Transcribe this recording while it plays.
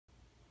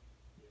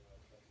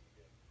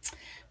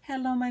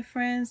Hello my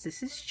friends,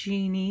 this is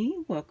Jeannie.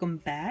 Welcome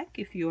back.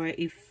 If you are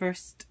a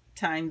first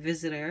time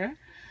visitor,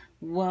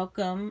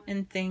 welcome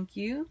and thank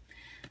you.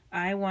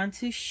 I want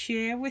to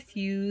share with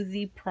you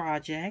the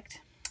project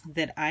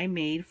that I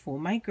made for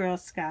my Girl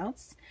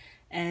Scouts.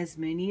 As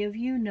many of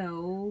you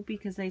know,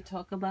 because I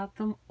talk about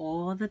them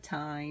all the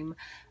time,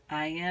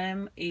 I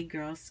am a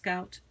Girl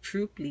Scout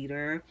troop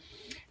leader.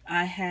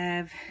 I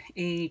have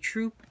a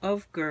troop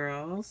of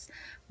girls,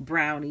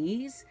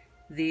 brownies.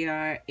 They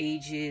are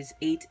ages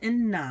 8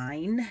 and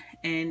 9,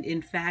 and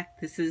in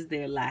fact, this is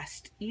their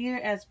last year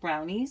as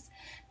brownies.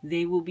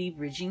 They will be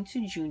bridging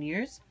to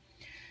juniors.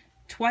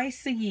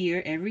 Twice a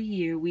year, every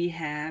year, we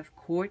have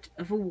Court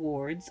of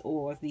Awards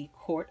or the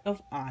Court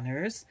of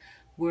Honors,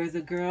 where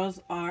the girls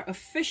are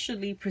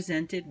officially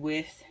presented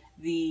with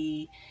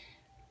the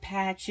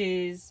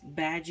patches,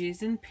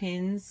 badges, and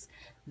pins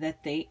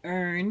that they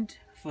earned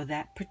for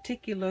that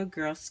particular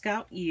Girl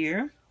Scout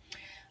year.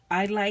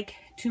 I like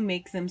to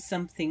make them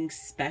something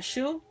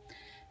special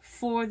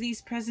for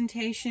these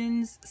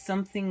presentations,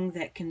 something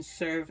that can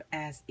serve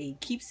as a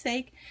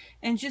keepsake,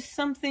 and just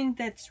something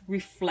that's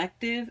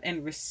reflective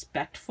and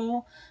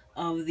respectful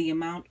of the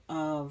amount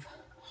of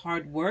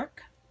hard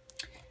work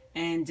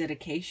and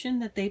dedication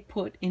that they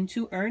put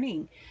into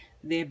earning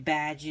their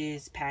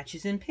badges,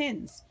 patches, and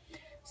pins.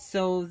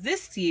 So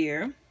this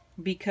year,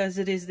 because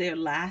it is their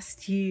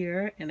last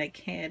year, and I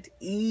can't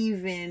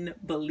even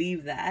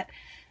believe that,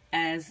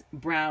 as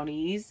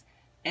brownies,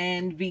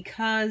 and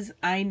because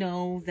I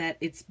know that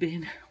it's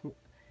been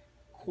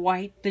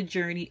quite the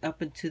journey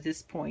up until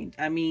this point.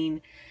 I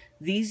mean,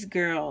 these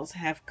girls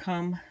have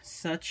come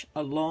such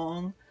a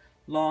long,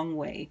 long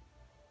way.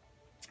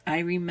 I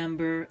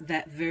remember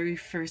that very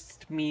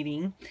first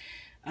meeting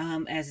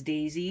as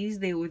daisies.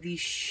 They were these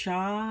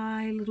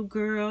shy little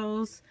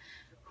girls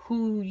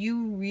who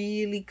you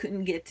really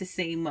couldn't get to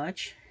say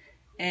much.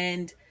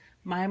 And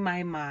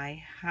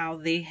my, how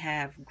they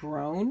have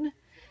grown.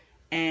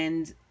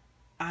 And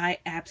I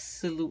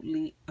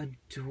absolutely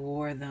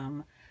adore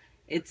them.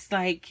 It's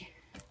like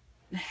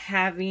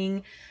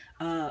having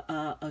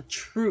a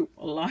troop,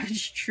 a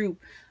large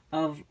troop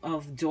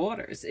of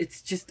daughters.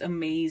 It's just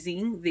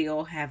amazing. They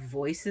all have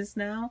voices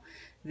now.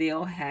 They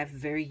all have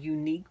very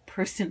unique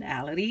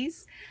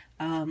personalities.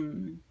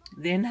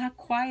 They're not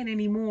quiet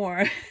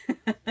anymore.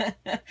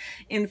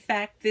 In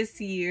fact, this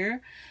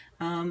year,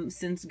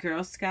 since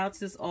Girl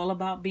Scouts is all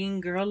about being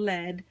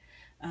girl-led,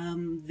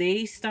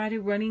 they started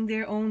running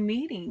their own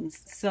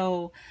meetings.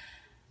 So,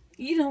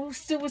 you know,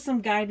 still with some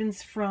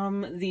guidance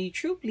from the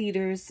troop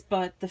leaders,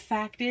 but the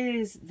fact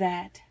is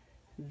that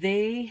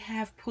they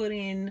have put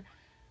in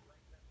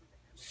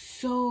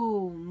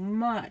so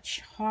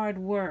much hard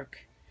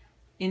work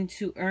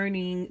into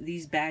earning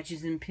these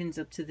badges and pins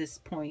up to this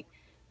point.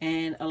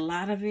 And a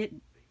lot of it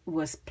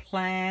was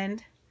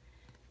planned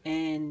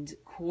and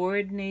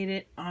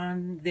coordinated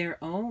on their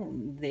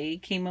own. They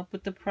came up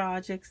with the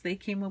projects, they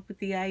came up with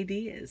the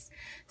ideas.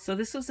 So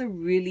this was a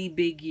really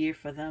big year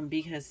for them,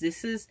 because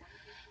this is,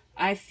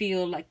 I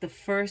feel like, the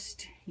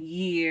first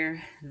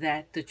year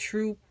that the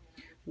troop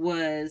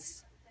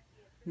was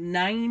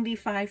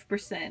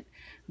 95%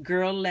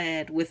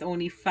 girl-led, with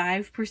only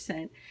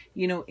 5%,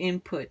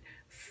 input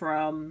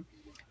from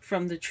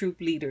the troop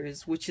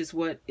leaders, which is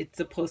what it's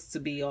supposed to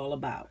be all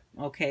about.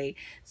 Okay,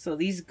 so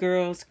these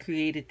girls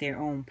created their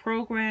own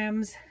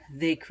programs,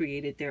 they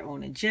created their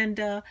own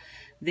agenda,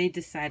 they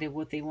decided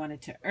what they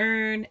wanted to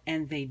earn,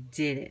 and they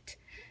did it.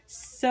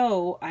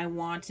 So I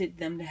wanted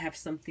them to have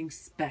something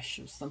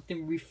special,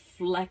 something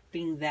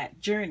reflecting that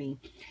journey.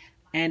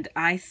 And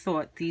I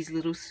thought these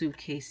little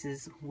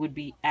suitcases would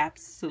be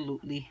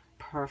absolutely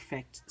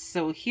perfect.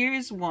 So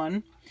here's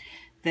one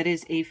that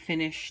is a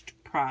finished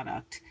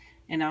product.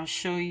 And I'll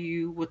show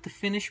you what the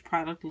finished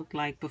product looks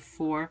like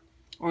before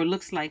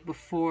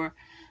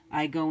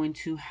I go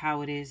into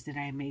how it is that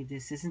I made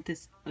this. Isn't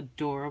this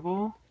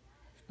adorable?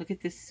 Look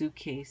at this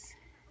suitcase.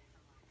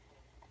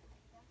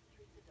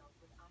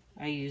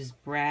 I used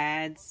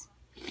brads.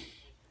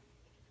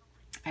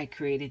 I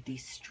created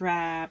these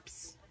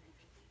straps.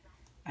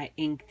 I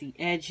inked the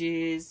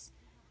edges.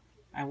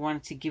 I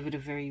wanted to give it a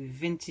very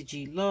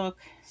vintagey look,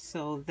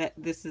 so that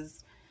this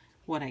is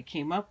what I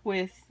came up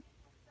with.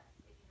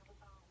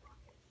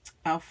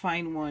 I'll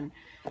find one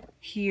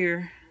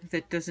here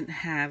that doesn't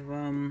have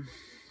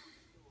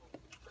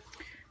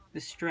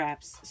the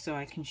straps, so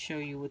I can show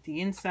you what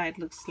the inside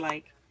looks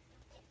like.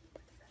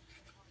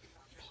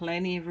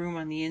 Plenty of room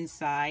on the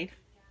inside,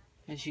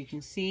 as you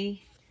can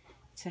see,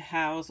 to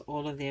house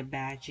all of their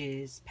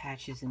badges,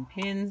 patches, and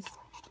pins.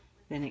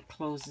 Then it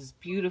closes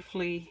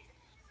beautifully.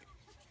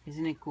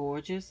 Isn't it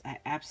gorgeous? I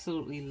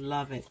absolutely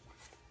love it.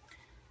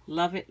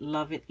 Love it,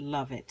 love it,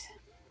 love it.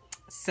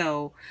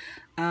 So,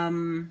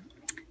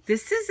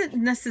 this isn't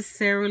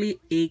necessarily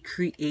a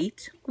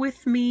create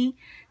with me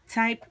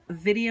type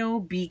video,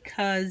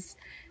 because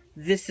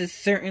this is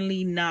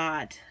certainly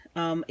not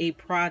a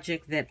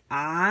project that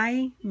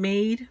I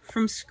made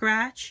from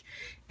scratch.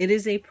 It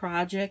is a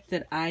project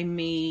that I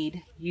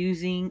made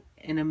using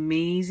an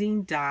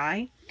amazing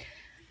die.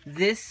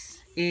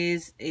 This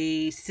is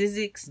a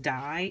Sizzix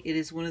die. It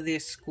is one of their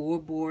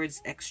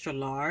Scoreboards Extra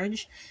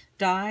Large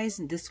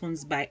dies. This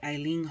one's by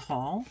Eileen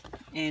Hall.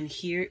 And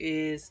here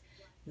is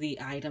the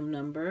item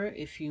number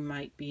if you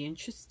might be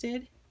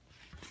interested.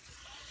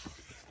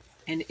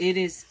 And it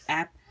is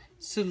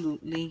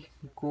absolutely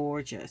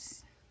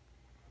gorgeous.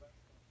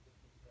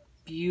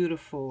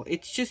 Beautiful.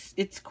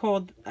 It's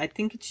called, I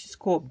think it's just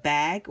called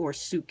Bag or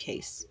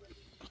Suitcase.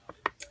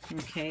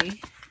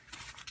 Okay.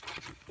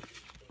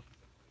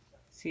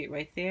 See it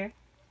right there?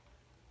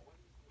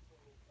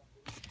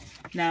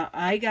 Now,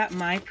 I got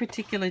my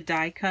particular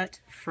die cut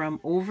from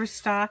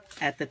Overstock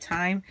at the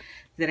time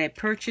that I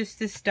purchased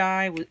this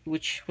die,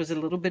 which was a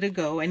little bit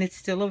ago, and it's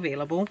still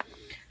available.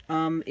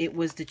 It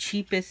was the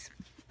cheapest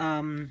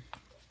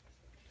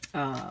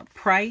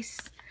price.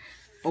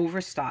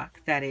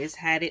 Overstock, that is,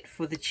 had it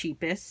for the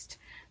cheapest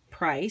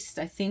price.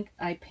 I think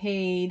I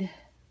paid,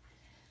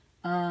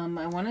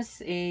 I want to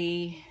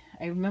say,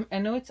 I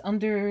know it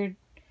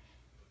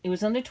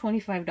was under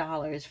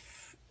 $25.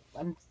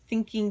 I'm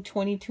thinking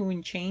 22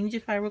 and change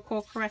if I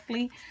recall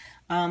correctly.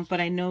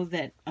 But I know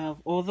that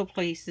of all the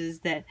places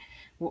that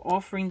were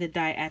offering the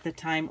die at the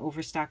time,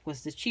 Overstock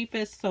was the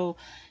cheapest. So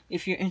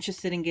if you're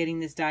interested in getting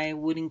this die, I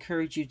would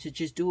encourage you to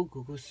just do a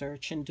Google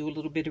search and do a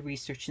little bit of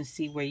research and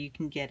see where you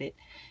can get it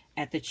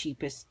at the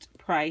cheapest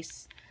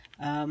price.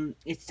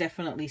 It's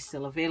definitely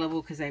still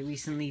available because I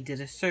recently did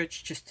a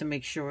search just to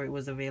make sure it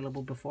was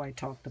available before I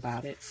talked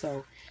about it.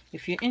 So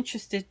if you're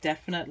interested,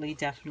 definitely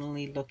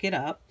look it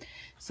up.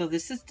 So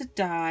this is the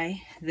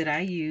die that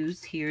I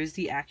used. Here's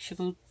the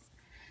actual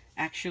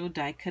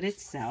die cut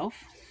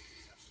itself.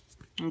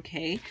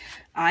 Okay,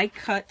 I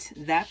cut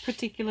that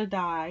particular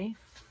die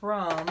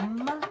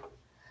from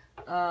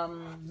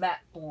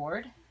mat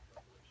board,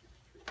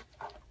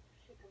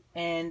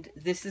 and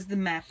this is the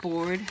mat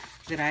board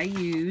that I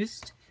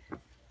used.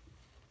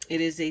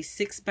 It is a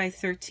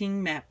 6x13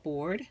 mat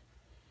board.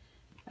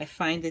 I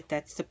find that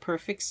that's the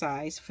perfect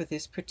size for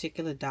this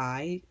particular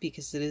die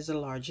because it is a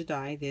larger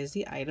die. There's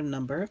the item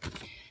number.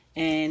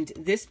 And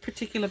this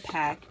particular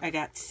pack, I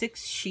got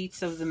 6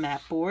 sheets of the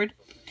mat board.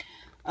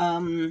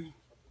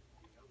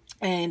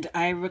 And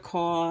I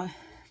recall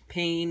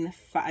paying,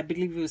 I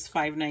believe it was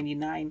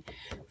 $5.99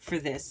 for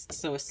this.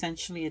 So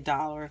essentially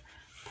 $1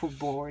 per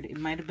board. It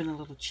might have been a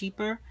little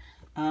cheaper.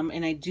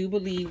 And I do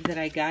believe that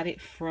I got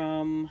it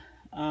from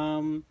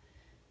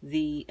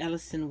the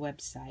Ellison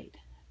website.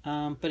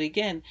 But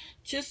again,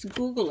 just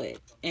Google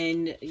it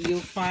and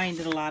you'll find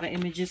that a lot of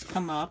images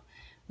come up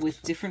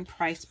with different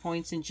price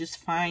points, and just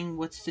find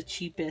what's the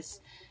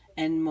cheapest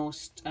and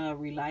most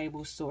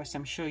reliable source.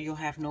 I'm sure you'll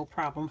have no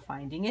problem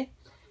finding it.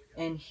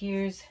 And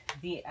here's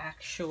the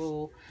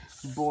actual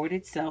board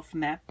itself,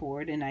 mat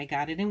board, and I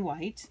got it in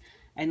white.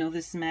 I know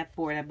this mat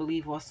board, I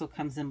believe, also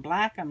comes in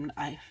black.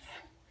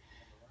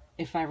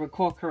 If I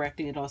recall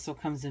correctly, it also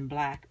comes in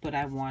black, but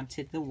I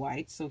wanted the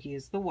white, so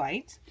here's the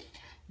white.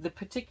 The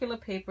particular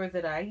paper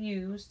that I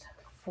used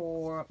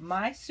for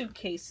my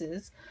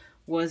suitcases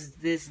was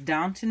this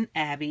Downton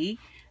Abbey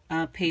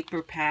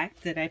paper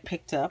pack that I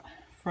picked up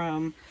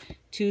from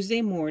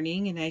Tuesday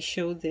Morning, and I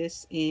showed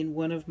this in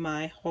one of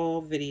my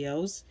haul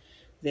videos.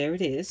 There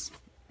it is.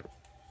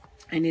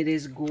 And it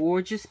is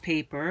gorgeous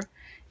paper.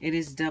 It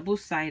is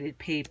double-sided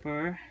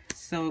paper,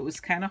 so it was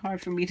kind of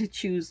hard for me to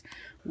choose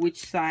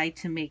which side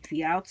to make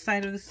the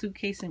outside of the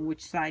suitcase and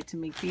which side to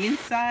make the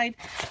inside.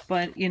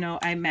 But, you know,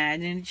 I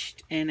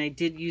managed, and I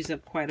did use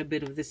up quite a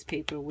bit of this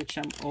paper, which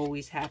I'm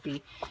always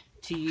happy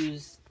to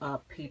use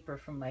paper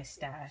from my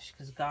stash,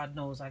 because God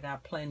knows I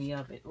got plenty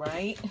of it,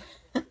 right?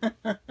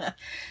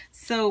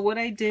 So what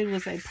I did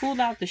was I pulled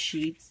out the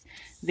sheets.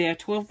 They're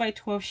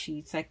 12x12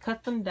 sheets. I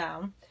cut them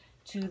down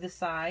to the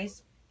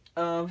size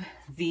of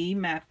the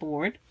mat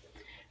board,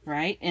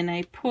 right? And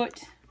I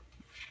put,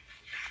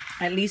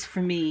 at least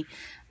for me,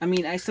 I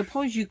mean, I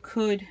suppose you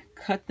could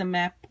cut the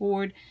mat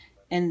board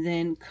and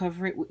then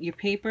cover it with your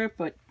paper,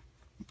 but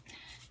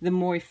the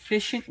more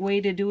efficient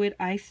way to do it,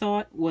 I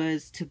thought,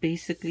 was to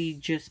basically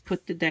just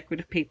put the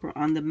decorative paper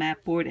on the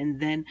mat board and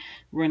then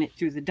run it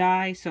through the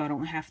die, so I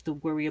don't have to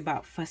worry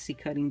about fussy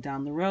cutting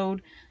down the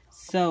road.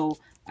 So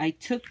I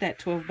took that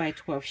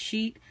 12x12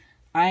 sheet.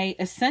 I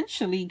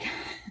essentially,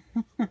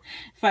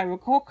 if I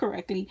recall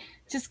correctly,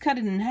 just cut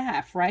it in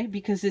half, right?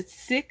 Because it's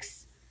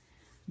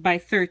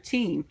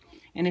 6x13.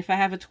 And if I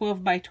have a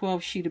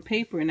 12x12 sheet of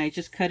paper and I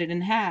just cut it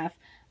in half,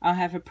 I'll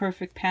have a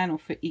perfect panel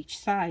for each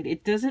side.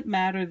 It doesn't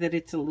matter that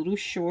it's a little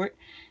short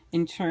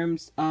in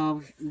terms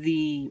of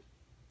the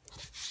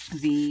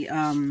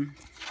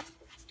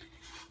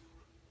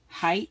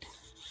height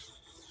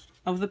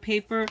of the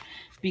paper,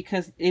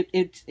 because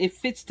it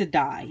fits the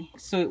die,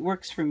 so it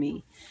works for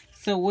me.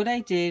 So what I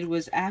did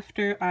was,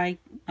 after I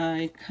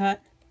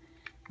cut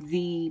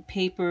the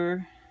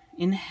paper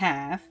in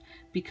half,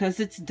 because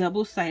it's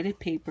double-sided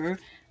paper,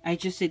 I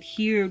just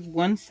adhered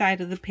one side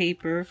of the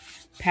paper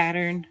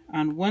pattern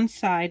on one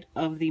side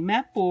of the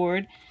mat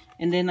board,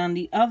 and then on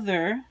the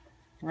other,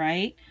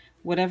 right,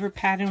 whatever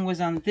pattern was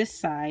on this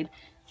side,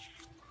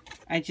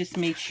 I just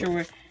made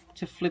sure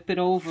to flip it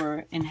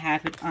over and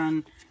have it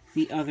on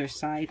the other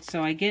side.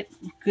 So I get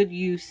good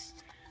use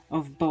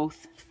of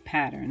both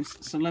patterns.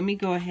 So let me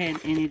go ahead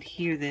and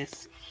adhere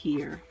this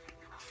here.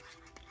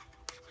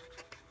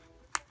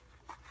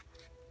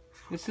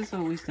 This is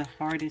always the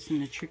hardest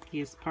and the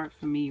trickiest part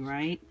for me,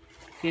 right?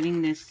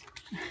 Getting this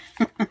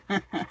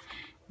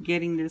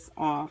getting this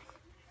off.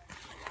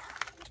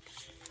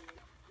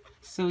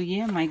 So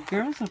yeah, my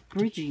girls are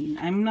bridging.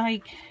 I'm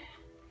like,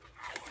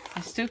 I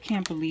still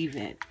can't believe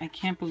it. I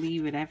can't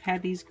believe it. I've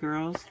had these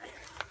girls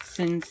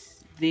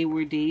since they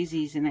were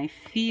daisies, and I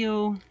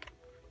feel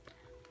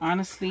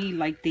honestly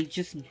like they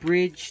just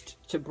bridged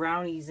to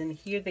brownies, and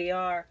here they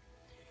are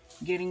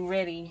getting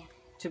ready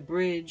to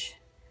bridge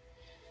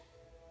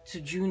to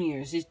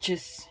juniors.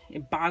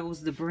 It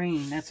boggles the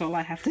brain. That's all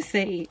I have to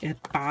say. It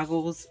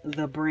boggles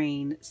the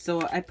brain.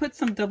 So I put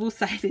some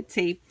double-sided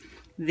tape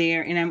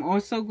there, and I'm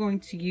also going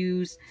to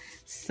use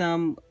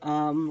some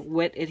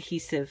wet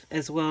adhesive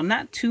as well.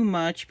 Not too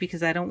much,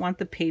 because I don't want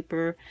the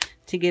paper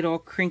to get all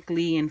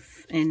crinkly and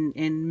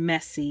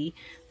messy,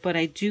 but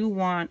I do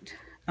want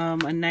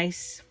a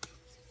nice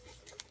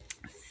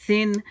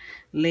thin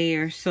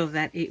layer so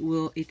that it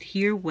will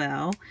adhere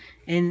well.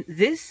 And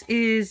this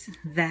is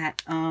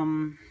that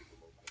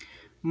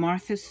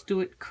Martha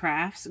Stewart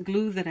Crafts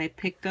glue that I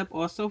picked up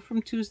also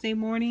from Tuesday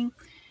Morning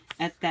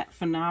at that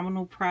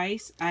phenomenal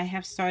price. I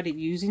have started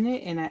using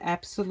it, and I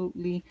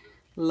absolutely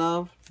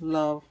love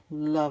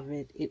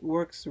it. It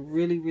works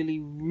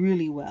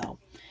really well.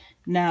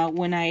 Now,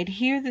 when I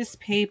adhere this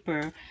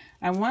paper,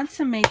 I want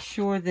to make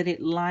sure that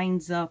it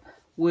lines up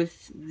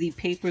with the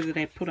paper that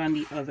I put on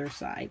the other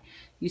side.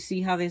 You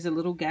see how there's a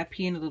little gap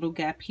here and a little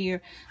gap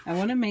here? I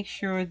want to make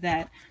sure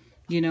that,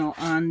 you know,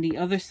 on the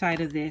other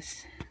side of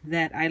this,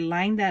 that I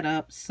line that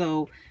up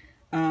so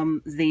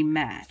they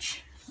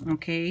match.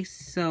 Okay,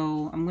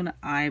 so I'm gonna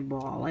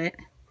eyeball it.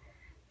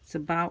 It's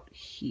about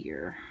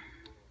here,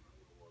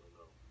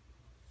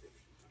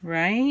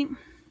 right?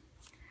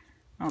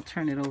 I'll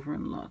turn it over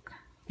and look.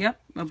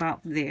 Yep, about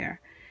there.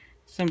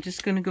 So I'm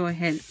just gonna go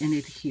ahead and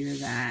adhere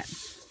that.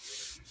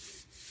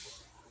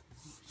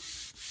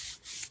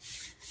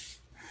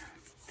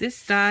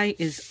 This die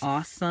is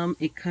awesome.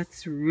 It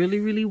cuts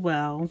really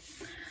well.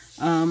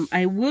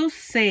 I will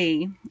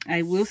say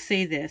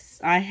this.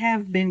 I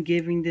have been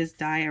giving this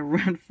die a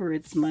run for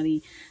its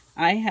money.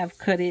 I have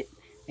cut it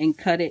and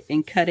cut it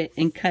and cut it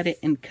and cut it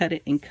and cut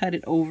it and cut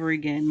it over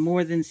again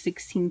more than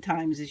 16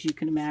 times, as you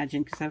can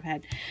imagine, because I've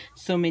had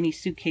so many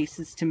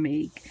suitcases to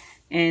make.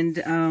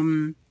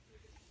 And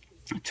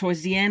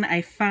towards the end,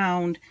 I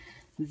found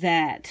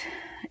that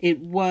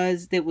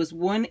there was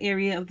one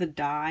area of the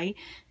die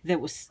that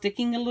was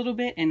sticking a little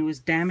bit and was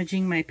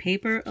damaging my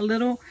paper a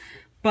little,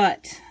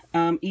 but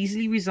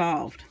easily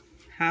resolved.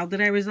 How did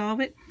I resolve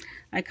it?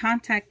 I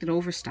contacted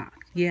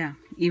Overstock. Yeah,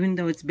 even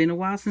though it's been a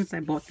while since I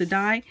bought the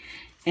die,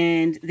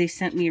 and they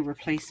sent me a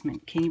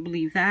replacement. Can you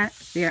believe that?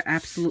 They are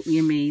absolutely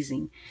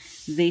amazing.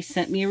 They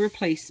sent me a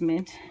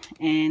replacement,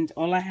 and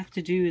all I have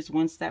to do is,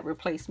 once that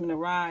replacement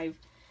arrives,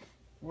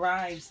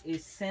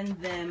 is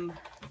send them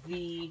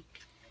the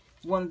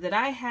one that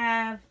I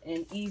have,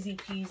 and easy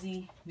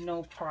peasy,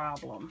 no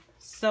problem.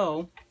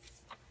 So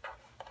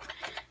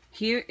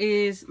here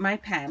is my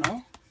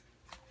panel,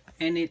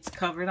 and it's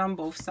covered on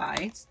both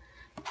sides.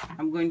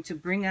 I'm going to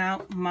bring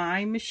out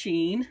my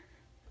machine,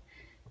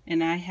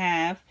 and I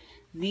have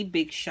the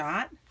Big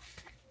Shot,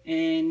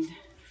 and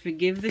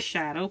forgive the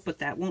shadow, but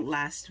that won't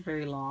last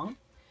very long.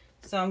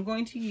 So I'm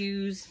going to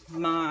use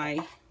my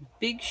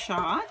Big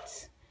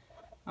Shot.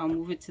 I'll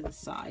move it to the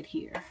side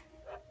here.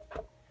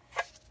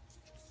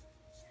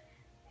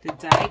 The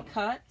die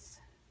cuts,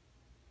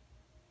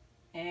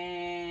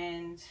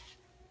 and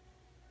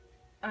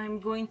I'm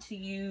going to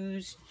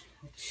use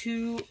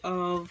 2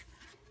 of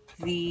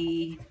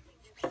these,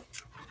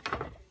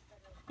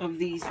 oh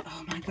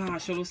my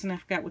gosh, oh listen, I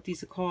forgot what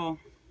these are called.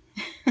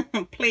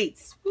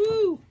 Plates.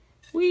 Woo!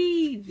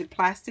 Wee! The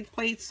plastic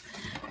plates.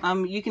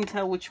 You can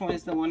tell which one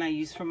is the one I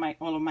use for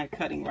all of my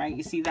cutting, right?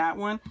 You see that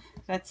one?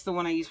 That's the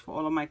one I use for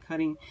all of my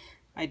cutting.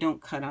 I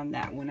don't cut on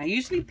that one. I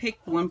usually pick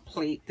one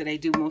plate that I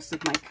do most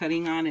of my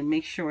cutting on and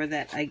make sure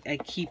that I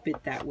keep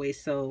it that way.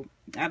 So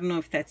I don't know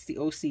if that's the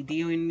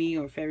OCD in me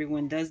or if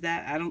everyone does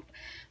that. I don't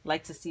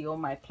like to see all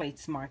my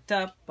plates marked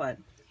up, but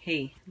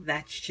hey,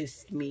 that's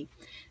just me.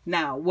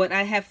 Now, what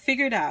I have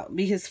figured out,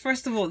 because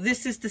first of all,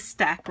 this is the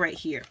stack right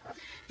here.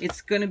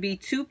 It's going to be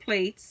 2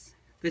 plates,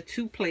 the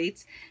 2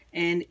 plates,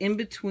 and in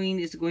between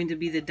is going to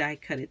be the die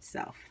cut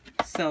itself.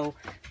 So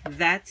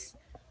that's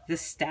the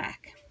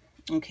stack,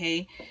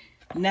 okay?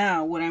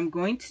 Now, what I'm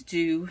going to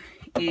do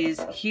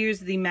is, here's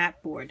the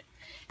mat board,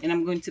 and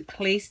I'm going to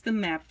place the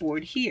mat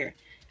board here.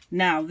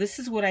 Now, this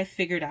is what I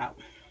figured out.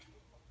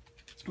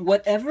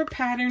 Whatever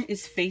pattern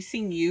is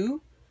facing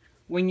you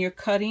when you're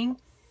cutting,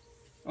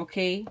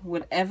 okay,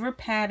 whatever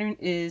pattern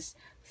is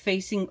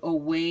facing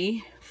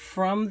away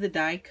from the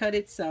die cut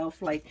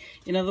itself, like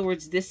in other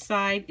words, this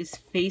side is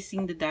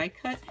facing the die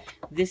cut,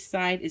 this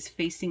side is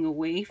facing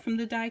away from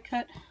the die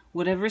cut.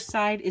 Whatever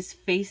side is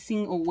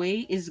facing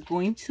away is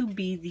going to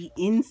be the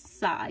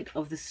inside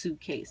of the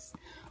suitcase.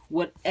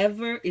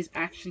 Whatever is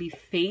actually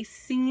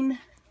facing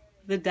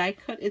the die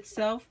cut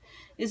itself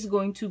is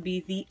going to be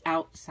the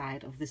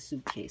outside of the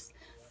suitcase.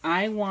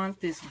 I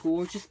want this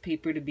gorgeous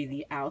paper to be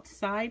the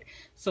outside,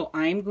 so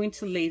I'm going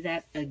to lay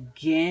that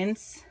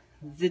against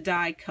the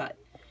die cut.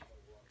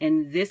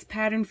 And this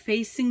pattern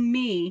facing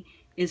me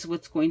is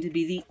what's going to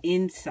be the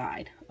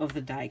inside of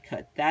the die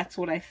cut. That's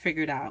what I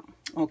figured out,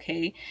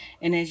 okay?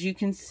 And as you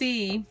can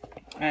see,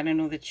 I don't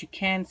know that you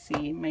can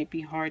see, it might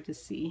be hard to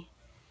see.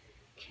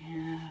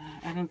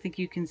 I don't think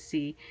you can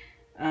see.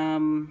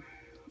 There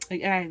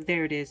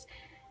it is.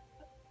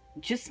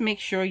 Just make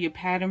sure your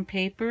pattern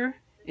paper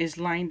is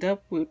lined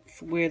up with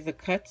where the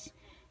cuts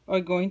are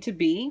going to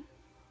be,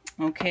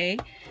 okay?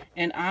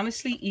 And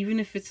honestly, even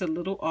if it's a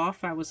little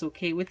off, I was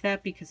okay with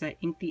that because I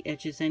inked the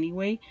edges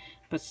anyway.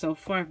 But so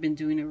far I've been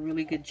doing a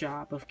really good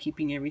job of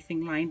keeping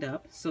everything lined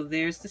up. So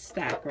there's the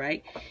stack,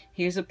 right?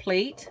 Here's a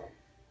plate,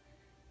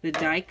 the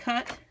die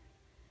cut,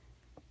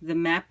 the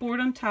mat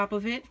board on top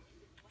of it,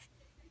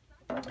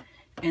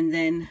 and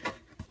then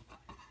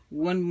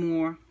one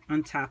more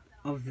on top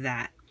of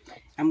that.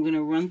 I'm going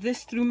to run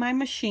this through my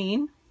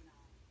machine,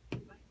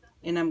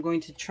 and I'm going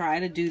to try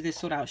to do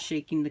this without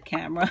shaking the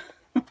camera.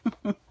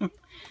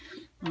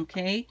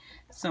 Okay,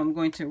 so I'm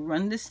going to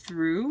run this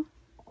through.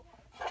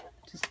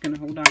 Just going to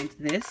hold on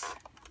to this.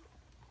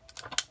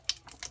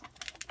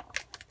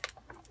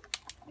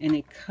 And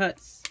it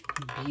cuts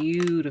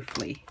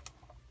beautifully.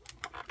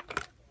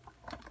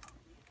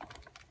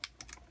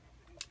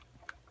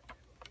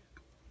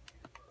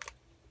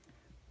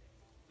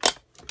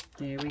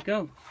 There we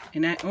go.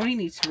 And I only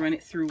need to run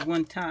it through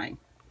one time.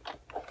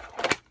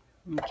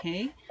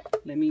 Okay,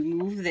 let me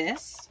move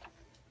this.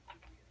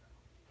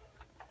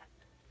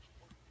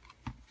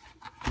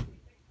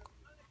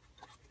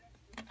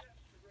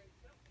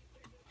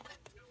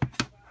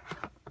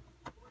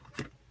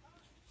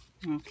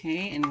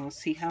 Okay, and we'll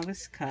see how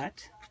this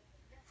cut.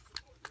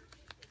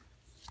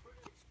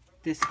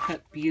 This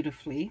cut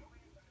beautifully.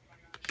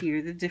 Here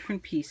are the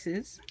different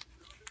pieces.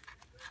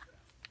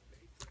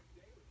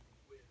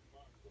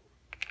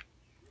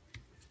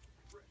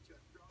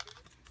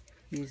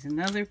 Here's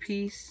another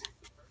piece.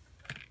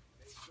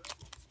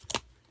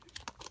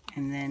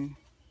 And then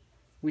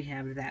we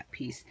have that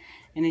piece.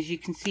 And as you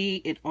can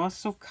see, it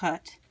also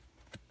cut.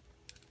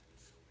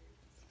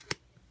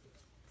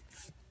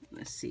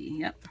 Let's see,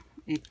 yep.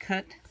 It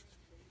cut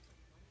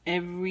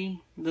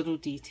every little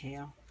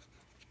detail.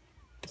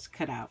 It's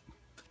cut out.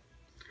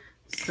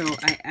 So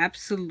I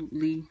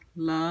absolutely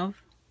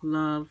love,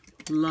 love,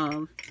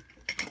 love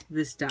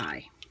this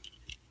die.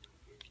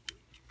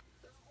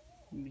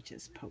 Let me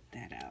just poke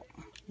that out.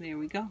 There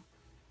we go.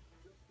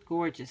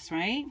 Gorgeous,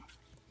 right?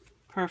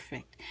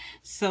 Perfect.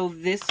 So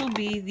this will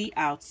be the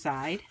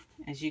outside.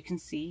 As you can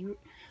see,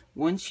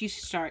 once you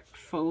start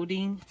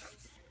folding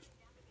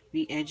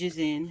the edges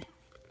in,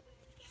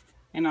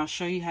 and I'll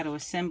show you how to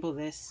assemble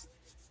this.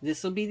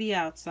 This will be the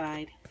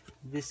outside.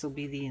 This will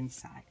be the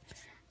inside.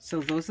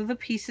 So those are the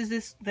pieces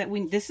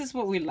this is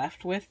what we're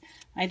left with.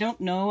 I don't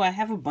know. I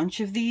have a bunch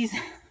of these.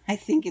 I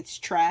think it's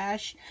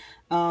trash.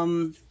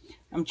 I'm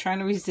trying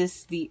to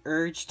resist the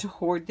urge to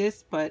hoard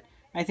this, but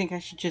I think I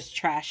should just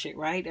trash it,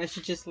 right? I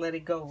should just let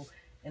it go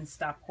and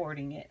stop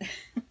hoarding it.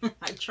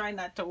 I try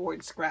not to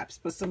hoard scraps,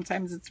 but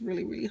sometimes it's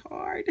really, really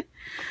hard.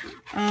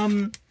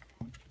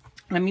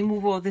 Let me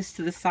move all this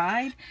to the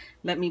side.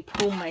 Let me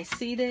pull my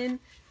seat in,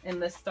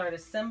 and let's start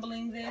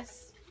assembling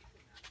this.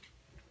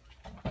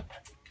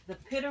 The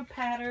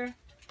pitter-patter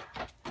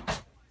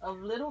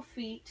of little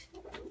feet,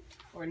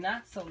 or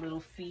not so little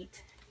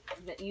feet,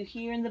 that you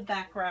hear in the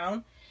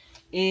background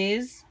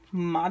is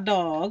my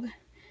dog.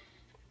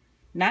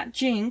 Not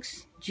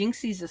Jinx.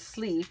 Jinxie's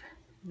asleep.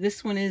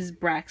 This one is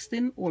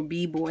Braxton, or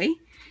B-Boy.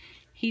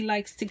 He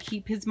likes to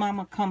keep his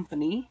mama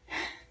company.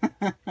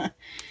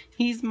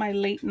 He's my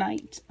late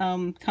night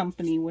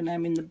company when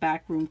I'm in the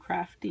back room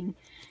crafting.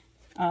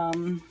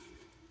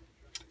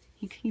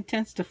 He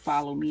tends to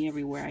follow me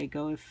everywhere I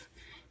go. If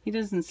he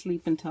doesn't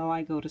sleep until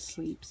I go to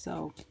sleep,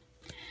 so.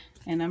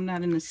 And I'm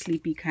not in a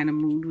sleepy kind of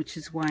mood, which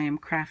is why I'm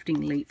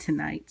crafting late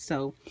tonight.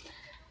 So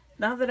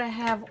now that I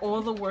have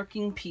all the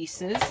working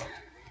pieces,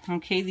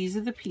 okay, these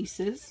are the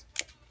pieces.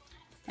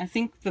 I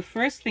think the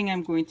first thing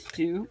I'm going to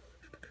do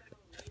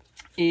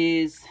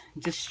is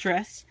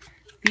distress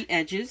the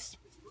edges,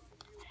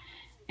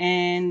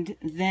 and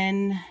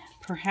then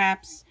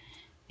perhaps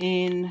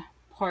in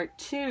part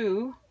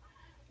 2,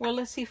 well,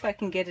 let's see if I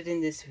can get it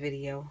in this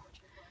video.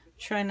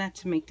 Try not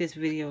to make this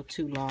video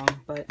too long,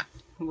 but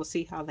we'll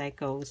see how that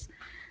goes.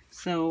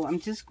 So I'm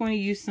just going to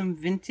use some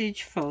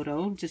vintage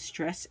photo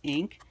distress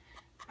ink.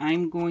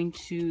 I'm going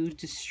to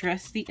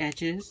distress the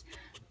edges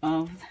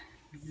of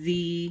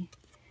the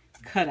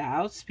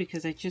cutouts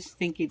because I just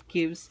think it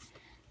gives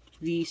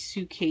the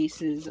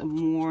suitcases a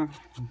more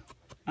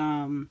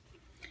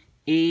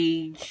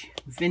age,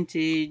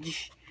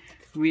 vintage,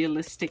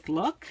 realistic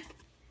look.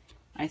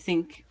 I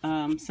think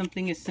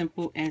something as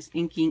simple as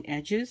inking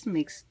edges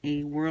makes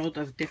a world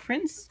of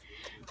difference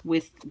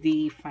with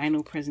the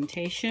final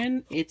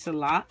presentation. It's a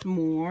lot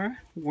more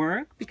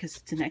work because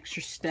it's an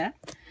extra step,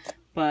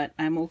 but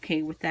I'm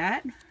okay with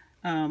that.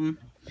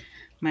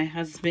 My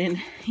husband,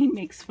 he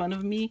makes fun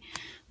of me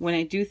when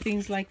I do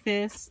things like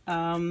this.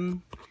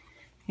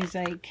 He's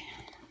like,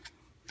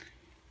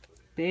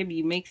 babe,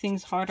 you make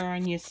things harder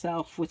on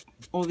yourself with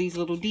all these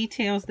little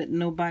details that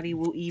nobody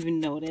will even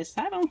notice.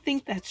 I don't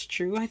think that's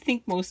true. I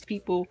think most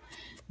people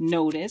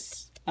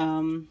notice.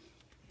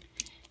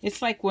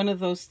 It's like one of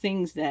those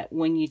things that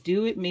when you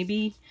do it,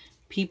 maybe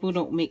people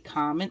don't make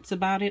comments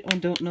about it or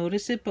don't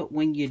notice it, but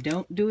when you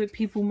don't do it,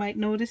 people might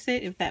notice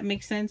it, if that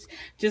makes sense.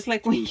 Just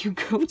like when you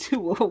go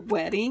to a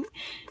wedding,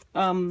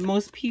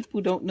 most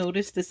people don't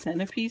notice the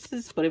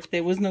centerpieces, but if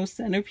there was no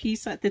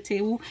centerpiece at the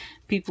table,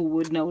 people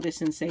would notice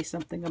and say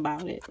something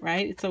about it,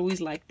 right? It's always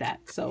like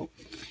that. So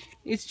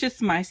it's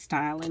just my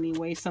style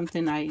anyway,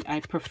 something I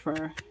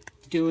prefer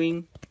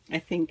doing. I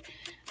think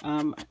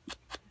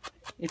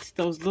it's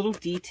those little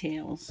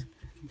details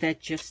that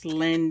just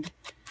lend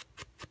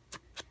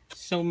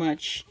so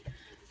much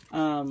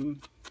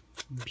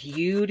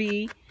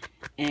beauty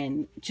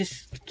and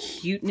just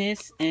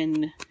cuteness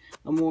and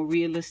a more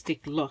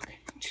realistic look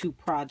to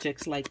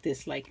projects like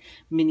this, like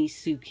mini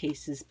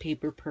suitcases,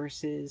 paper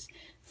purses,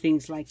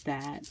 things like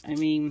that. I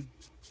mean,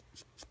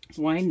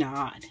 why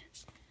not?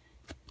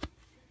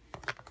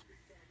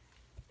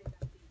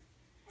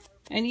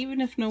 And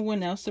even if no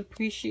one else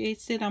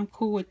appreciates it, I'm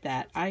cool with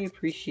that. I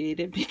appreciate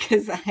it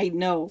because I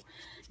know,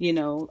 you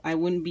know, I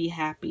wouldn't be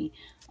happy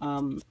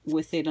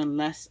with it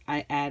unless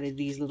I added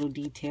these little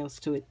details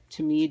to it.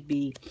 To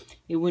me,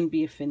 it wouldn't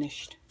be a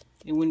finished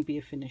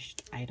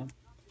item.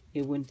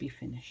 It wouldn't be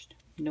finished.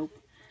 Nope.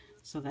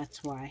 So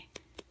that's why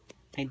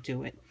I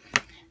do it.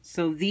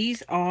 So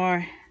these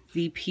are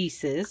the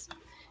pieces.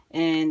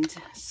 And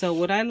so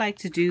what I like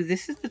to do,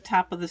 this is the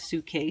top of the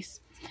suitcase.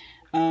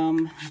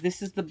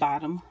 This is the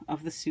bottom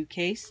of the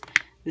suitcase.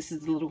 This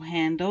is the little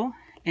handle,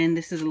 and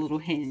this is a little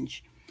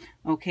hinge.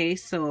 Okay,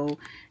 so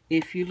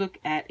if you look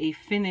at a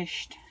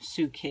finished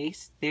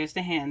suitcase, there's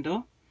the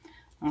handle.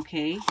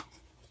 Okay,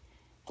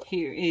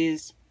 here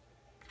is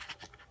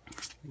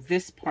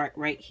this part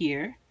right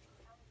here.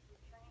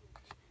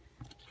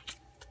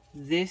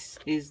 This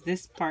is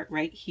this part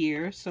right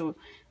here, so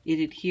it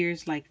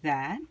adheres like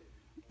that.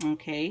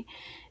 Okay,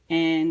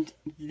 and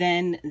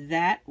then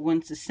that,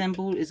 once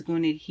assembled, is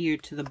going to adhere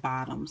to the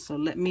bottom. So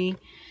let me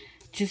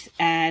just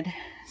add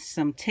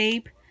some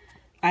tape.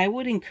 I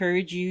would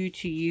encourage you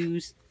to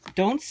use,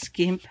 don't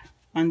skimp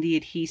on the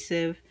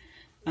adhesive,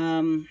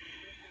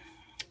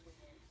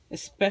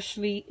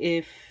 especially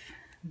if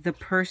the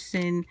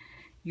person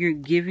you're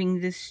giving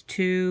this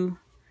to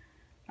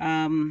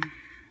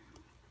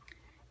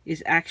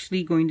is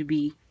actually going to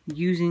be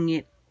using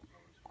it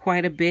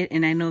quite a bit,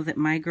 and I know that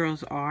my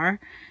girls are.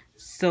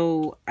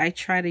 So I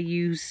try to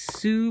use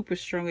super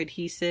strong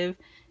adhesive.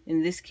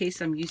 In this case,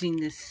 I'm using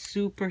this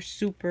super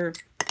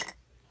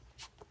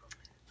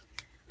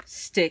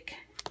stick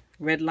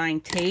red line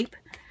tape.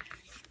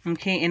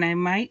 Okay, and I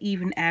might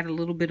even add a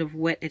little bit of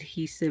wet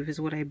adhesive is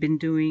what I've been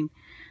doing,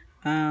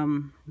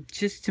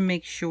 just to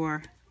make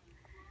sure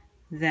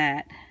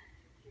that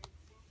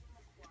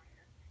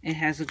it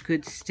has a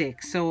good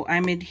stick. So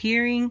I'm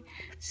adhering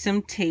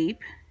some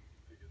tape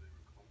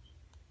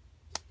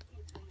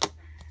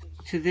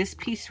to this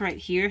piece right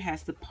here.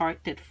 Has the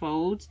part that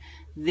folds.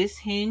 This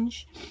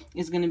hinge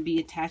is going to be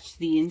attached to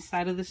the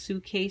inside of the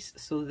suitcase,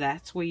 so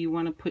that's where you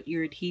want to put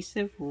your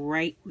adhesive,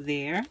 right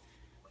there.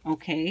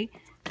 Okay,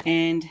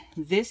 and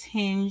this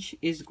hinge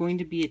is going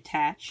to be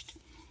attached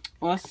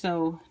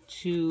also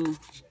to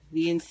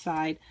the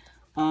inside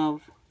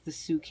of the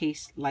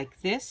suitcase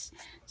like this.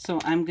 So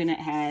I'm going to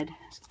add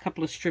a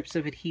couple of strips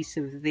of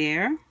adhesive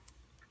there.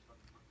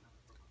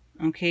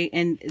 Okay,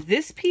 and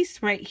this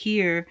piece right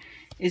here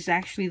is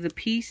actually the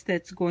piece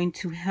that's going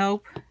to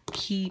help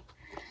keep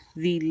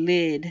the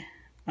lid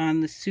on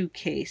the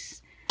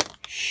suitcase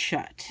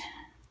shut.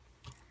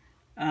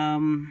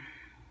 And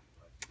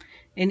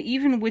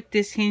even with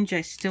this hinge,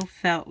 I still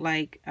felt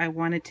like I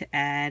wanted to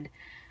add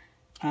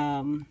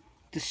the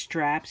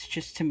straps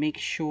just to make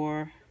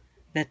sure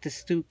that the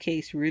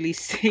suitcase really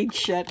stayed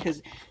shut,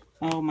 because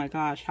oh my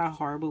gosh, how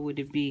horrible would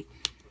it be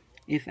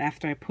if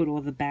after I put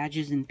all the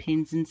badges and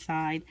pins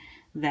inside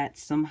that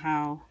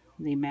somehow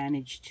they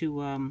managed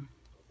to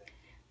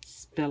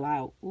spill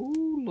out.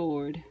 Oh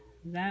Lord,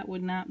 that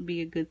would not be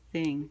a good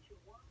thing.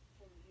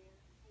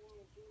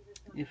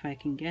 If I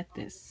can get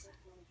this,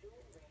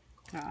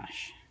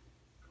 gosh,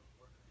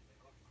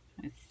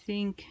 I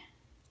think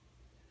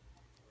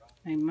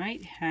I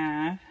might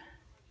have.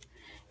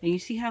 And you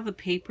see how the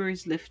paper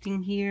is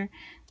lifting here?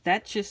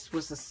 That just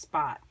was a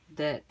spot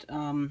that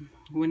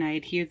when I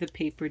adhere the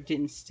paper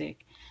didn't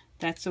stick.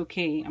 That's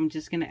okay. I'm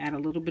just going to add a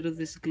little bit of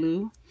this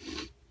glue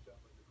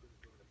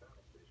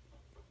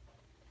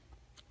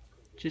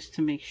just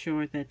to make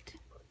sure that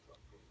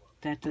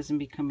that doesn't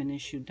become an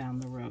issue down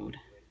the road.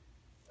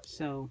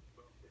 So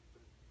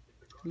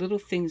Little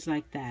things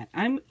like that.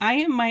 I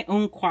am my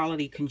own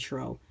quality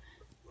control.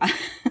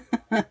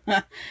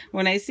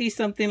 When I see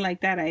something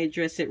like that, I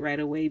address it right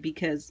away,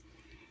 because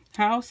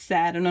how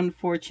sad and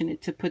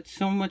unfortunate to put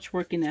so much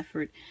work and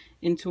effort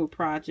into a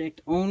project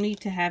only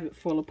to have it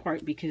fall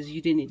apart because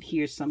you didn't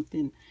adhere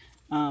something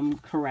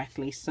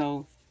correctly.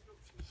 So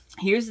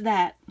here's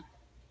that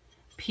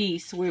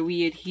piece where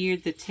we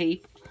adhered the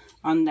tape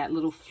on that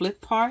little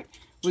flip part.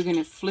 We're going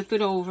to flip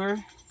it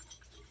over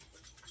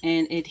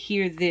and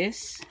adhere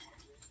this.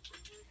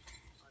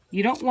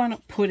 You don't want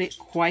to put it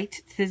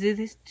quite to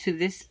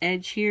this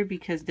edge here,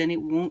 because then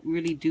it won't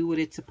really do what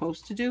it's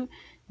supposed to do.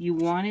 You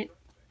want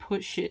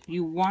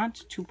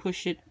to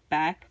push it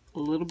back a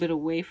little bit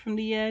away from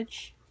the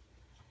edge.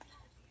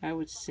 I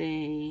would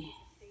say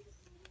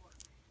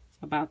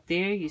about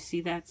there. You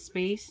see that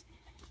space?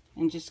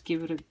 And just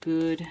give it a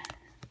good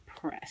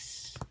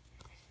press.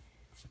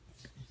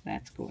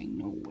 That's going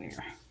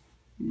nowhere.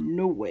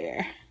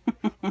 Nowhere.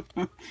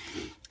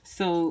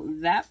 So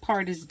that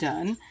part is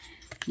done.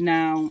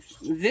 Now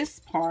this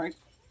part,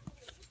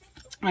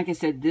 like I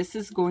said, this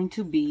is going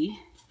to be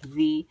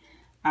the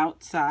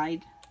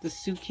outside, the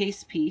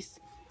suitcase piece.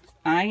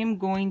 I am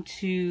going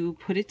to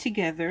put it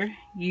together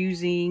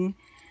using,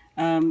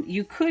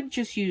 you could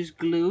just use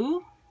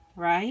glue,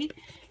 right?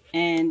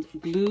 And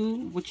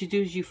glue, what you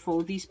do is you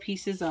fold these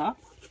pieces up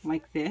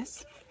like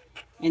this.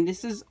 And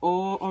this is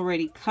all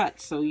already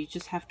cut, so you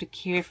just have to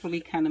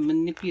carefully kind of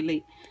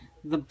manipulate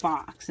the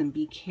box and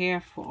be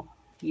careful.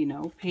 You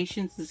know,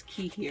 patience is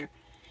key here.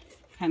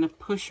 Kind of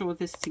push all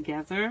this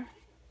together.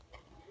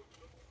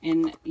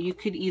 And you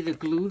could either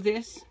glue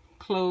this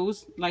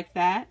closed like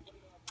that,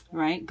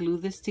 right? Glue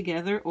this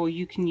together, or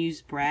you can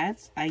use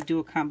brads. I do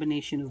a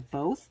combination of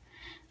both.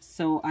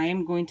 So I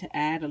am going to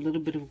add a little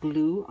bit of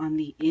glue on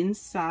the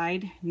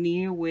inside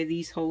near where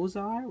these holes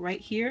are, right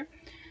here.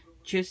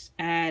 Just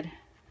add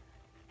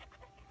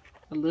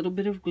a little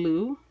bit of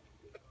glue.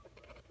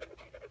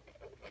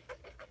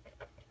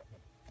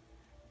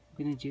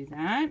 I'm going to do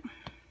that.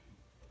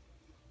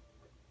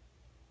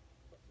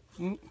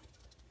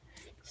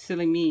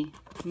 Silly me.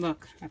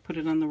 Look, I put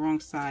it on the wrong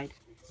side.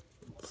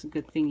 It's a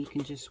good thing you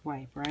can just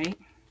wipe, right?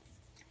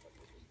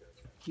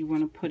 You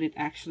want to put it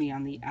actually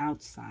on the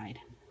outside,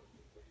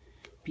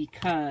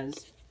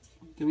 because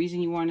the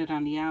reason you want it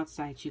on the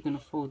outside, you're going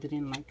to fold it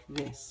in like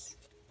this.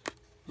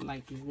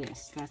 Like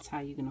this. That's how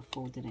you're going to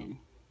fold it in,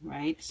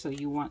 right? So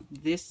you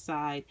want this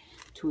side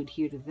to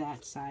adhere to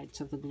that side,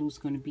 so the glue's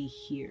going to be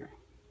here,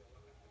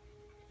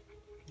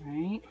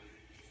 right?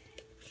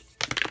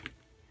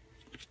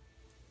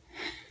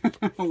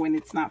 When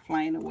it's not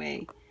flying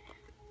away.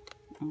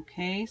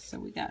 Okay, so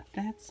we got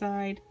that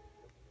side.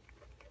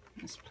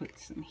 Let's put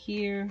some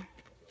here.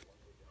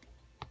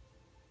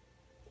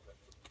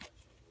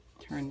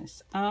 Turn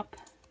this up.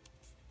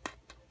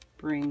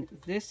 Bring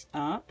this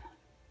up.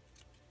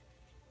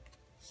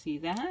 See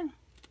that?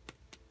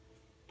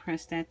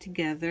 Press that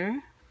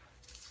together.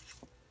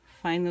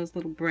 Find those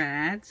little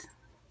brads.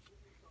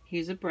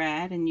 Here's a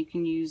brad, and you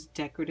can use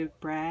decorative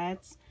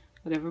brads.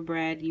 Whatever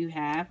brad you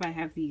have. I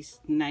have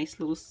these nice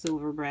little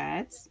silver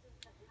brads.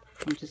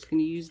 I'm just going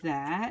to use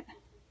that.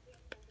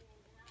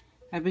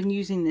 I've been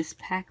using this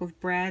pack of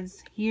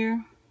brads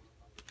here.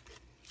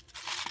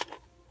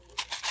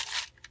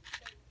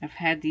 I've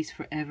had these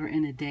forever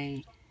and a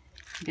day.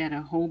 Got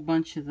a whole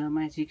bunch of them.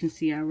 As you can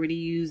see, I already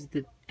used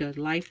the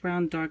light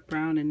brown, dark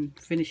brown, and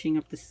finishing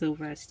up the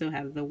silver. I still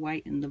have the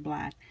white and the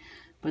black.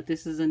 But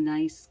this is a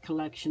nice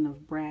collection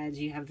of brads.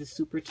 You have the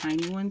super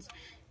tiny ones,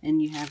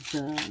 and you have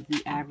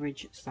the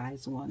average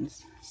size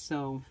ones.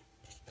 So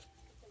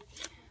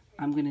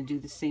I'm going to do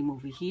the same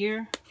over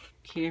here.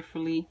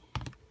 Carefully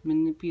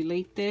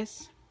manipulate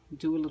this.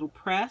 Do a little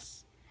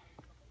press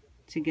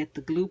to get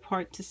the glue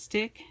part to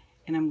stick.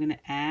 And I'm going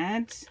to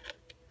add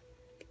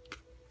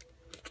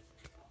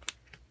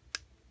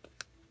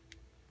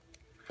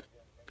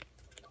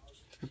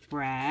the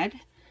brad.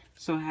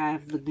 So I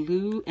have the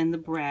glue and the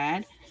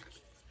brad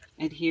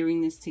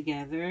adhering this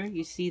together.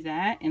 You see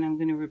that? And I'm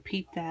going to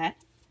repeat that.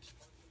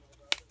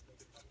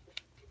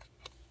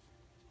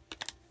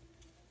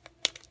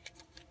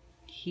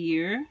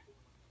 Here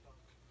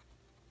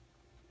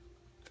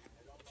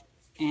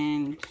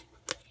and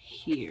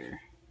here.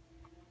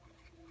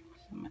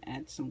 So I'm going to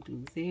add some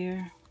glue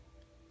there.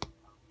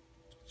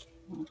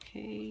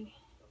 Okay.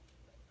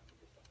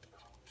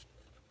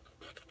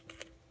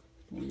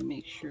 Let me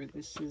make sure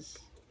this is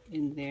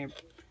in there.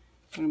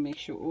 I want to make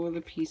sure all the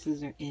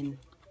pieces are in.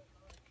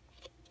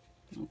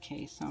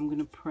 Okay, so I'm going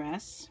to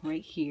press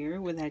right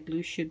here where that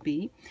glue should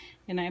be.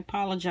 And I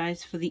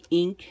apologize for the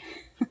ink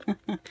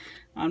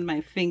on my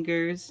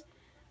fingers.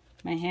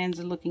 My hands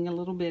are looking a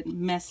little bit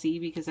messy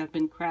because I've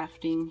been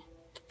crafting.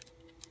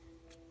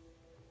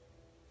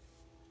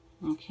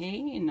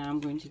 Okay, and now I'm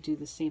going to do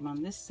the same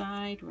on this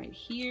side right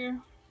here.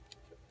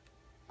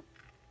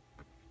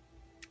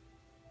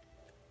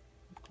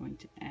 I'm going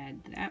to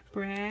add that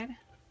brad.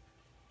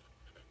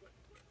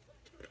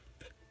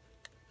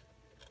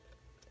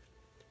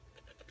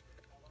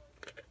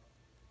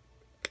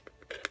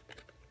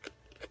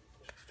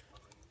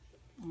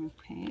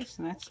 Okay,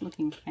 so that's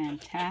looking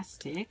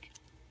fantastic.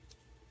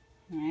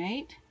 All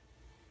right.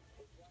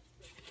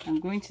 I'm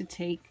going to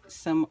take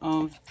some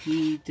of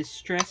the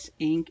Distress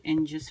ink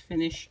and just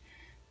finish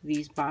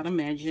these bottom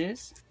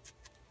edges.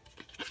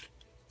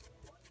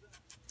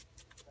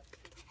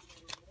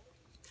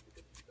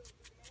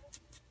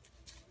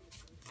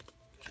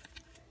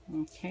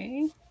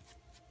 Okay.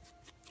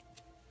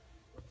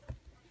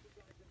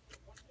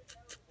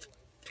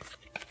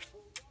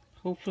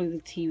 Hopefully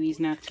the TV is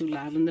not too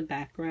loud in the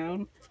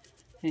background.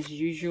 As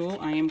usual,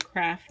 I am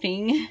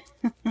crafting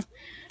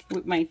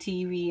with my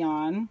TV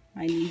on.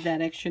 I need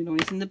that extra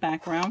noise in the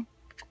background.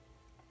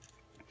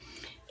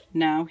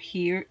 Now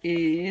here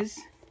is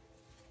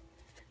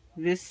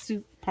this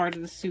part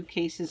of the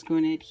suitcase is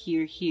going to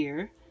adhere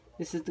here.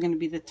 This is going to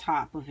be the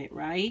top of it,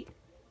 right?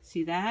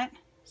 See that?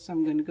 So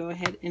I'm going to go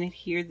ahead and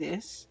adhere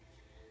this.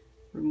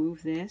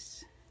 Remove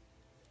this.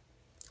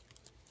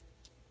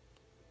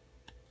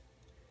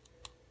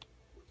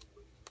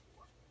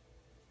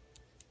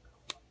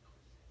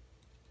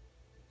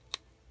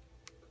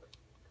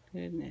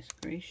 Goodness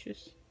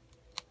gracious.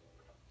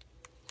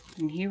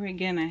 And here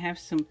again I have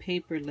some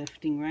paper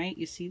lifting, right?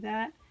 You see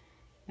that?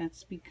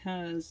 That's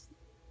because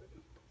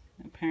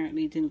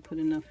apparently didn't put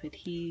enough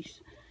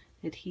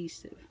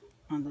adhesive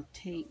on the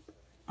tape,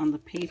 on the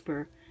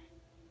paper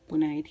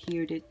when I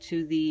adhered it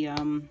to the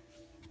and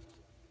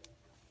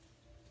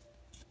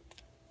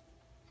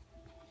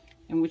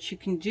what you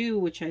can do,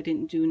 which I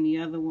didn't do in the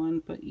other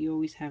one, but you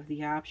always have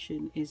the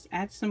option, is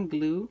add some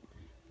glue,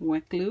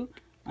 wet glue,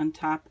 on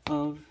top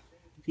of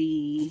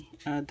the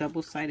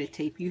double-sided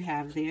tape you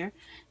have there.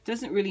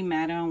 Doesn't really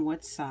matter on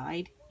what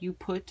side you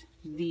put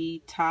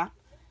the top,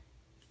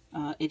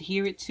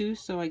 adhere it to,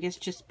 so I guess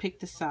just pick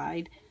the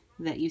side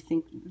that you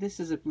think, this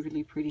is a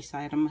really pretty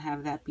side, I'm going to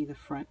have that be the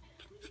front.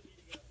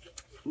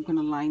 I'm going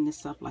to line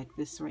this up like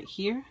this right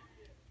here.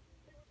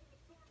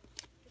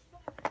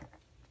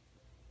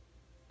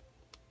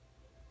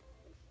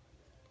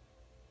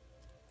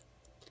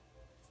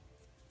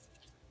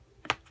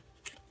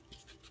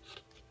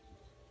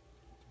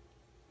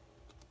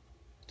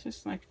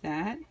 Just like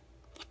that.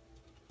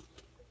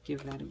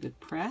 Give that a good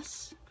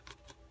press.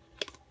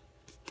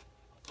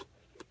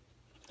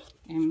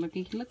 And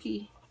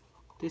looky,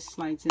 this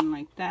slides in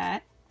like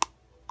that.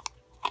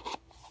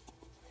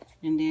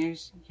 And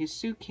there's your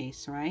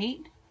suitcase, right?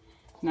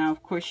 Now,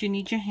 of course, you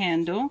need your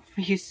handle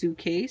for your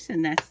suitcase,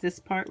 and that's this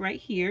part right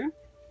here.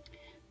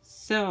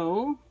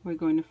 So, we're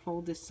going to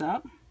fold this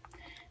up.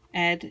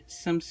 Add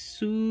some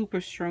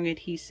super strong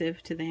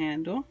adhesive to the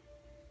handle.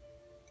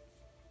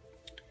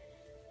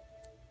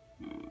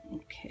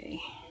 Okay.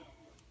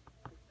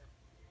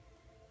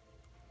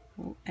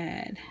 We'll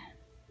add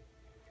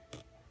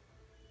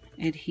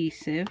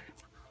adhesive.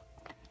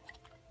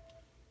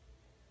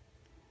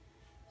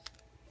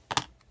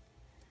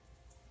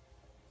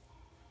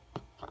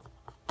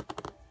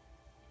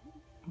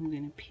 I'm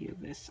going to peel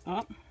this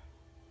up.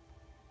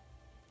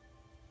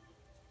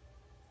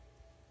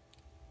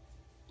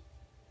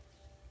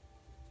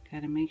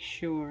 Got to make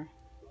sure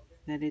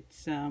that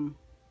it's,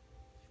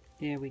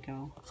 there we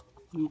go.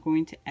 I'm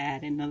going to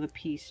add another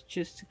piece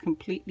just to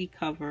completely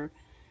cover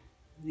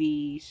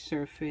the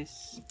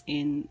surface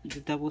in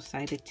the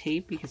double-sided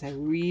tape because I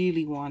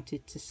really want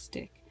it to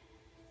stick.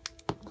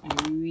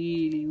 I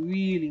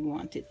really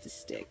want it to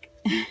stick.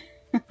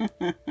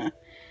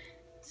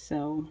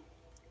 So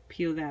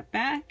peel that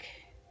back.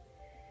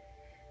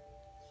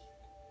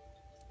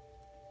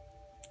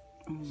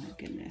 Oh my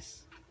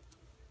goodness.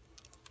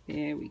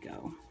 There we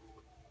go.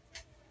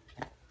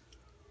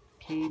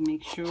 Okay,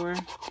 make sure,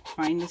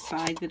 find the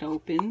side that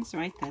opens,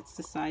 right? That's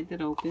the side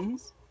that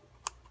opens.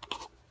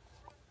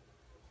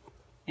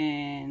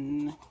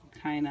 And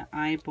kind of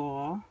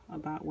eyeball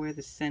about where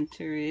the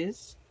center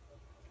is,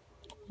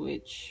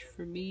 which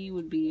for me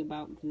would be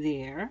about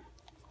there.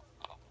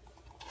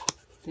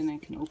 Then I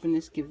can open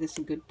this, give this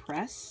a good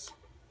press.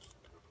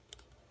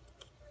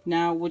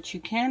 Now what you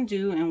can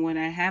do, and what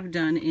I have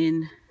done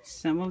in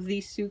some of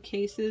these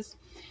suitcases,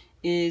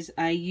 is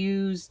I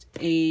used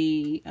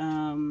a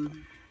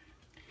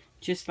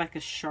just like a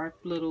sharp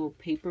little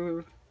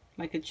paper,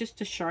 like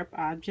just a sharp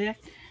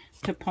object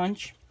to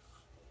punch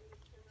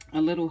a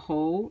little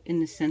hole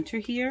in the center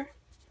here.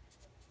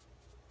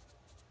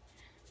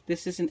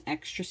 This is an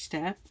extra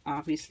step.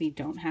 Obviously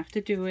don't have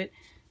to do it.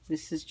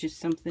 This is just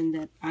something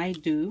that I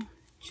do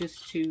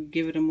just to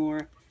give it a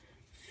more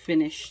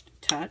finished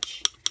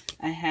touch.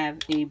 I have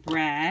a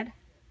brad,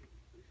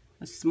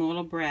 a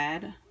smaller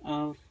brad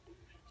of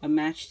a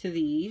match to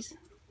these.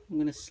 I'm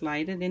going to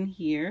slide it in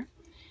here,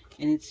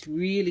 and it's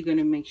really going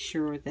to make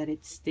sure that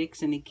it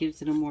sticks and it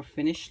gives it a more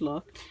finished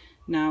look.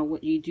 Now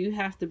what you do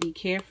have to be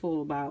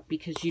careful about,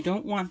 because you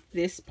don't want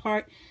this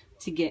part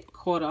to get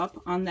caught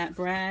up on that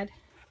brad,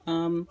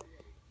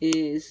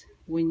 is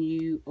when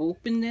you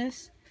open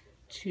this,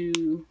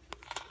 to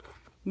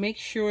make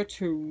sure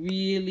to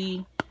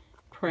really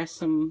press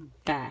them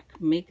back.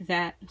 Make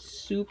that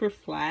super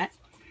flat,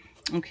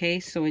 okay,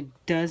 so it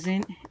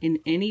doesn't in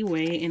any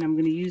way, and I'm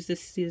going to use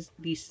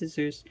these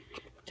scissors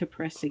to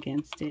press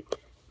against it,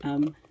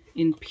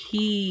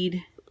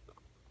 impede,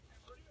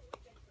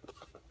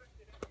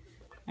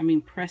 I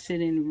mean press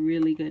it in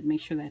really good.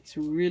 Make sure that's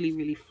really,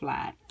 really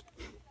flat.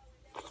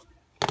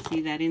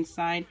 See, that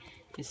inside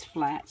is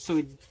flat, so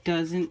it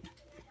doesn't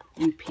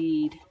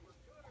impede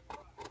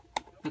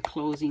the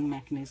closing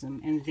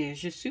mechanism. And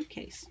there's your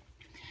suitcase.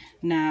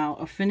 Now,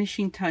 a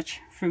finishing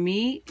touch for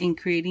me in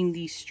creating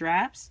these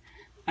straps,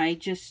 I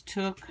just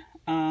took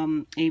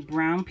a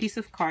brown piece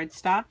of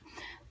cardstock.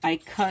 I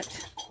cut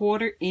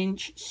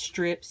 1/4-inch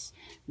strips.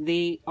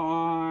 They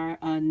are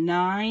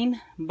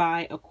 9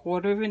 by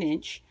 1/4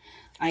 inch.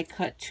 I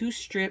cut 2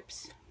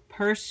 strips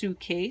per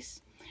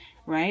suitcase,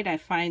 right? I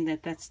find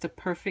that that's the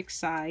perfect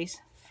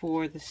size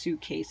for the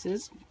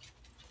suitcases.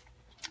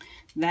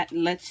 That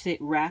lets it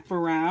wrap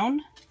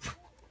around.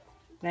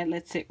 That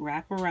lets it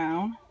wrap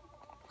around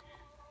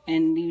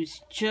and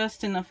leaves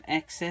just enough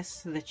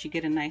excess so that you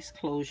get a nice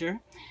closure.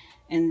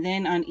 And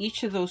then on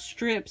each of those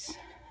strips,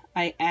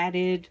 I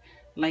added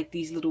like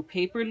these little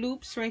paper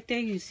loops right there.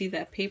 You see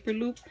that paper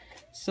loop?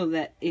 So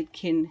that it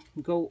can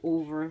go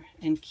over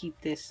and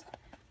keep this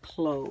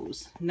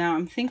closed. Now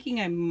I'm thinking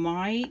I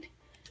might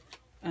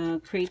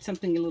create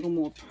something a little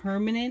more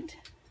permanent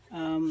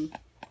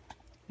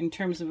in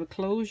terms of a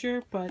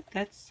closure, but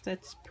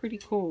that's pretty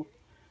cool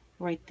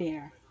right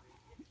there.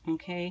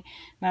 Okay,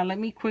 now let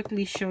me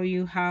quickly show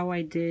you how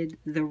I did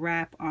the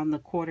wrap on the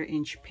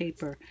 1/4-inch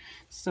paper.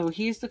 So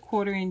here's the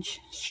 1/4-inch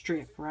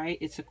strip, right?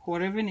 It's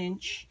 1/4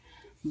 inch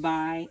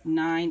by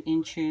 9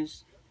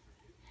 inches.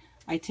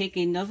 I take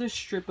another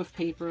strip of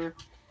paper,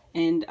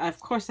 and of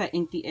course I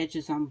ink the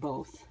edges on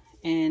both.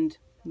 And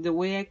the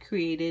way I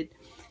created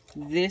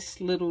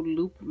this little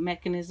loop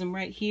mechanism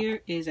right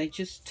here is I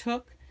just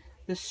took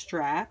the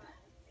strap,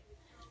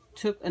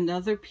 took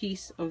another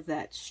piece of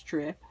that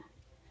strip,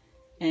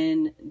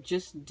 and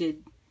just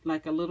did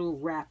like a little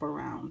wrap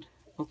around.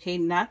 Okay,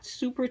 not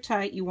super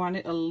tight. You want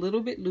it a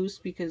little bit loose,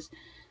 because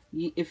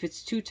if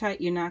it's too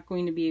tight, you're not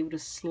going to be able to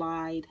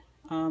slide.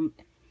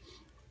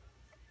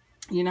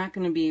 You're not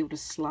going to be able to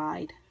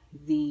slide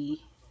the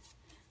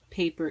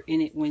paper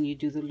in it when you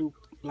do the loop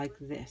like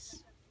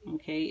this.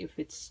 Okay, if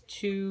it's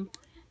too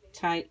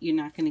tight, you're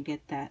not going to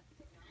get that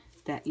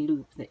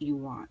loop that you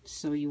want.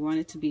 So you want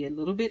it to be a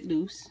little bit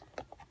loose.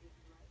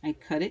 I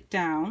cut it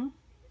down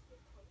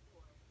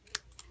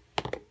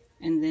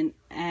and then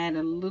add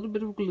a little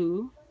bit of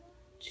glue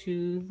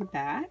to the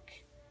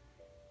back.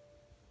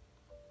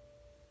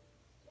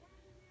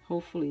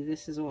 Hopefully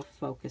this is all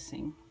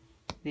focusing.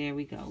 There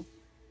we go.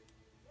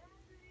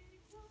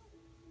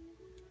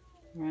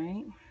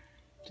 Right?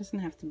 Doesn't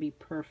have to be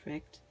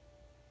perfect.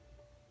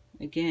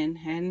 Again,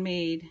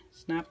 handmade.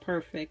 It's not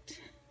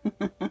perfect.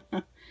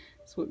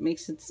 That's what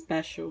makes it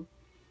special.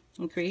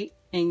 Okay?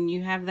 And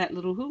you have that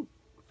little hoop,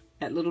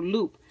 that little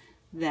loop,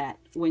 that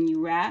when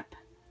you wrap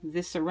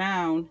this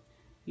around,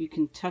 you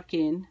can tuck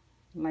in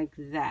like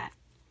that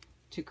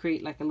to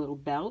create like a little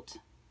belt.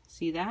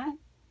 See that?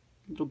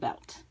 Little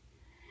belt.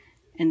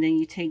 And then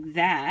you take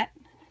that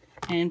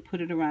and put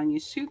it around your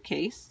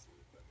suitcase.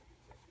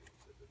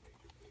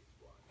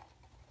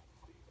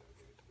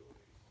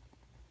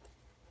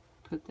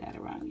 Put that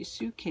around your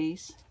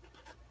suitcase.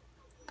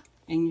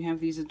 And you have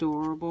these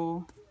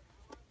adorable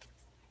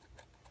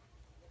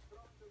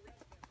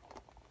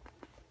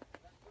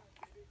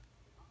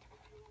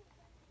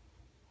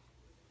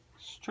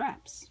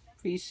straps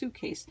for your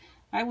suitcase.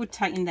 I would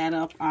tighten that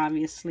up,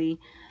 obviously.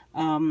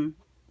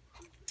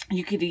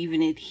 You could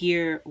even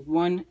adhere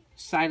one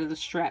side of the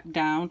strap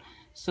down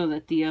so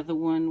that the other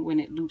one, when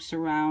it loops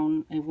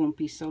around, it won't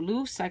be so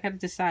loose. I got to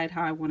decide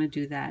how I want to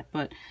do that,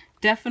 but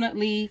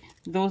definitely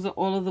those are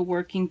all of the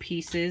working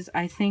pieces.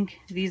 I think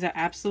these are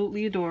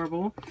absolutely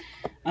adorable.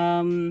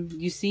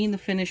 You see in the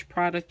finished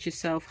product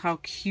yourself how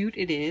cute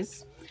it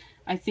is.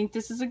 I think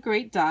this is a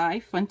great die,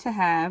 fun to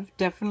have,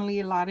 definitely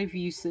a lot of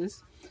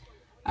uses.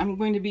 I'm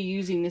going to be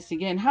using this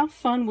again. How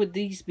fun would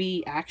these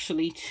be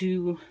actually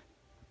to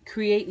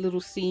create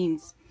little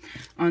scenes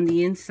on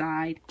the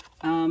inside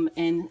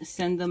and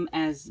send them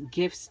as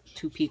gifts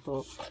to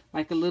people,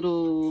 like a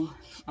little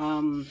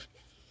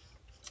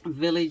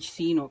village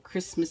scene or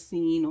Christmas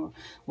scene or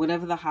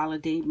whatever the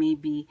holiday may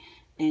be,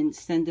 and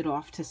send it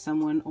off to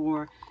someone.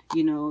 Or,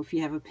 you know, if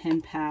you have a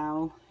pen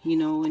pal, you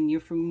know, and you're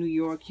from New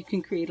York, you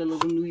can create a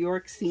little New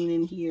York scene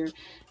in here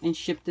and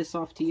ship this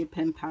off to your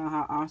pen pal.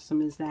 How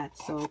awesome is that?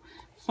 So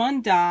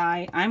fun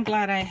die. I'm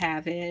glad I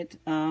have it.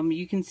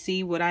 You can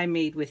see what I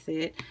made with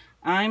it.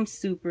 I'm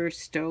super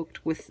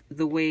stoked with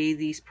the way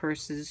these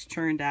purses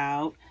turned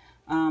out.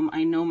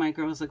 I know my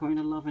girls are going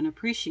to love and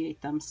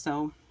appreciate them.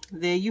 So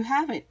there you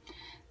have it.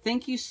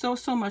 Thank you so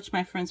much,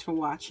 my friends, for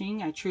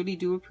watching. I truly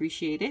do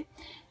appreciate it.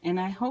 And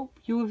I hope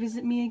you will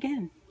visit me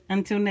again.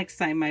 Until next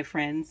time, my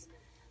friends.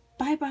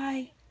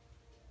 Bye-bye.